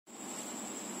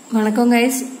வணக்கம்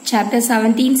guys, chapter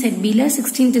 17 set B ல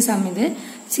 16th sum இது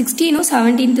 16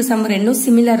 17th sum ரெண்டும்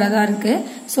similar தான் இருக்கு.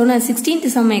 So நான் 16th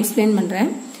sum explain பண்றேன்.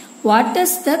 What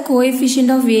is the coefficient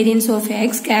of variance of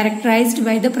x characterized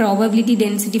by the probability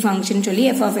density function சொல்லி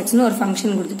f of x னு ஒரு function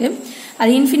கொடுத்துட்டு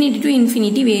அது infinity to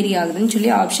infinity vary ஆகுதுன்னு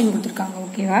சொல்லி ஆப்ஷன் கொடுத்திருக்காங்க.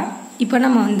 ஓகேவா? இப்போ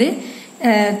நம்ம வந்து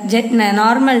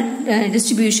normal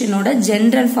distribution ஓட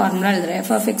general formula எழுதுறேன்.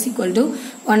 f of x equal to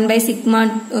 1 by sigma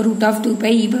root of 2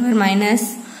 pi e power minus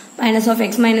of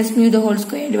x minus mu the whole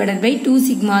square divided by 2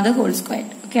 sigma the whole square.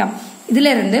 Okay,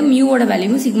 இதுல இருந்து mu ஓட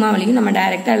value sigma value நம்ம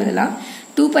டைரக்டா எழுதலாம்.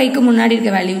 2 pi க்கு முன்னாடி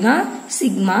இருக்க value தான்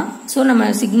sigma. சோ நம்ம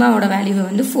sigma ஓட வேல்யூ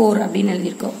வந்து 4 அப்படினு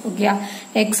எழுதிருக்கோம். ஓகேயா?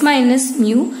 x minus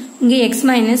mu இங்க x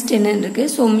minus 10 இருக்கு.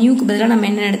 சோ mu க்கு பதிலா நம்ம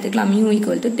என்ன எடுத்துக்கலாம்? mu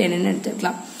equal to 10 ன்னு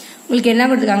எடுத்துக்கலாம். உங்களுக்கு என்ன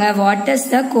கொடுத்திருக்காங்க? What is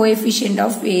the coefficient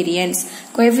of variance?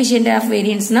 Coefficient of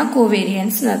variance னா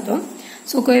covariance னு அர்த்தம்.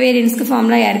 So covariance க்கு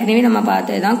formula ஏற்கனவே நம்ம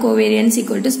பார்த்ததுதான். Covariance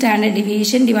equal to standard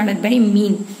deviation divided by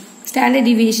mean. Standard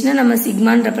deviation நம்ம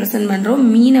sigma ன்னு represent பண்றோம்,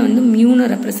 mean வந்து mu ன்னு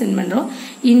represent பண்றோம்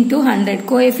into 100.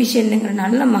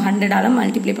 coefficientங்கறனால நம்ம 100 ஆல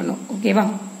மல்டிப்ளை பண்ணுவோம். ஓகேவா?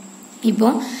 இப்போ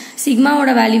sigma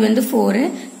ஓட வேல்யூ வந்து 4,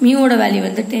 mu ஓட வேல்யூ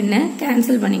வந்து 10.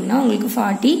 கேன்சல் பண்ணீங்கன்னா உங்களுக்கு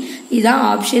 40. இதான்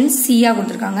ஆப்ஷன் C ஆ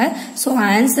கொடுத்திருக்காங்க. சோ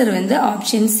ஆன்சர் வந்து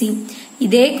ஆப்ஷன் C.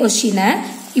 இதே क्वेश्चन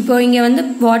இப்போ இங்க வந்து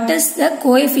what is the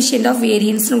coefficient of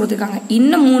variance னு கொடுத்திருக்காங்க.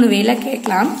 இன்னும் மூணு வேளை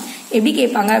கேட்கலாம். எப்படி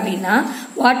கேட்பாங்க அப்படின்னா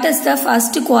what is the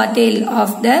first quartile of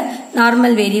the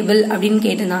normal variable அப்படினு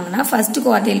கேட்டிருந்தாங்கன்னா first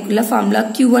quartileக்குள்ள formula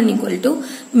q1 equal to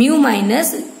mu minus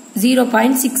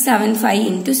 0.675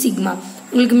 into sigma.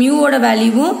 உங்களுக்கு mu ஓட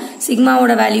வேல்யூவும் sigma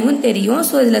ஓட வேல்யூவும் தெரியும்.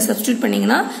 சோ இதுல சப்ஸ்டிட்யூட்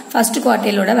பண்ணீங்கன்னா first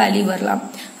quartile ஓட வேல்யூ வரலாம்.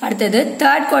 அடுத்தது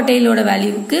third quartile ஓட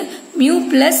வேல்யூக்கு mu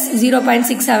plus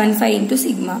 0.675 into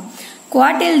sigma.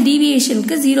 quartile deviation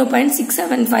க்கு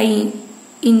 0.675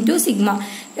 into sigma.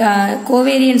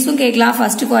 covarianceம் கேட்கலாம்,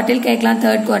 first quartile கேட்கலாம்,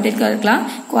 third quartile கேட்கலாம்,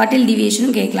 quartile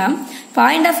deviationம் கேட்கலாம்.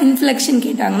 point of inflection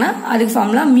கேட்டாங்கன்னா அதுக்கு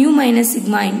formula mu minus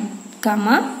sigma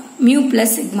comma mu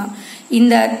plus sigma.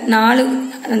 இந்த நாலு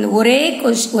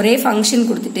ஒரே ஃபங்க்ஷன்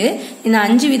கொடுத்துட்டு இந்த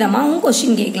 5 விதமாவும்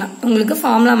क्वेश्चन கேட்கலாம். உங்களுக்கு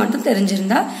ஃபார்முலா மட்டும்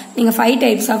தெரிஞ்சிருந்தா நீங்க 5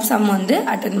 டைப்ஸ் ஆஃப் சம் வந்து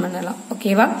அட்டெண்ட் பண்ணலாம்.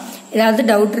 ஓகேவா? ஏதாவது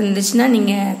டவுட் இருந்துச்சுன்னா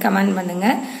நீங்க கமெண்ட் பண்ணுங்க.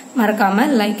 மறக்காம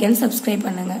லைக் அண்ட் சப்ஸ்கிரைப்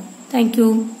பண்ணுங்க. Thank you.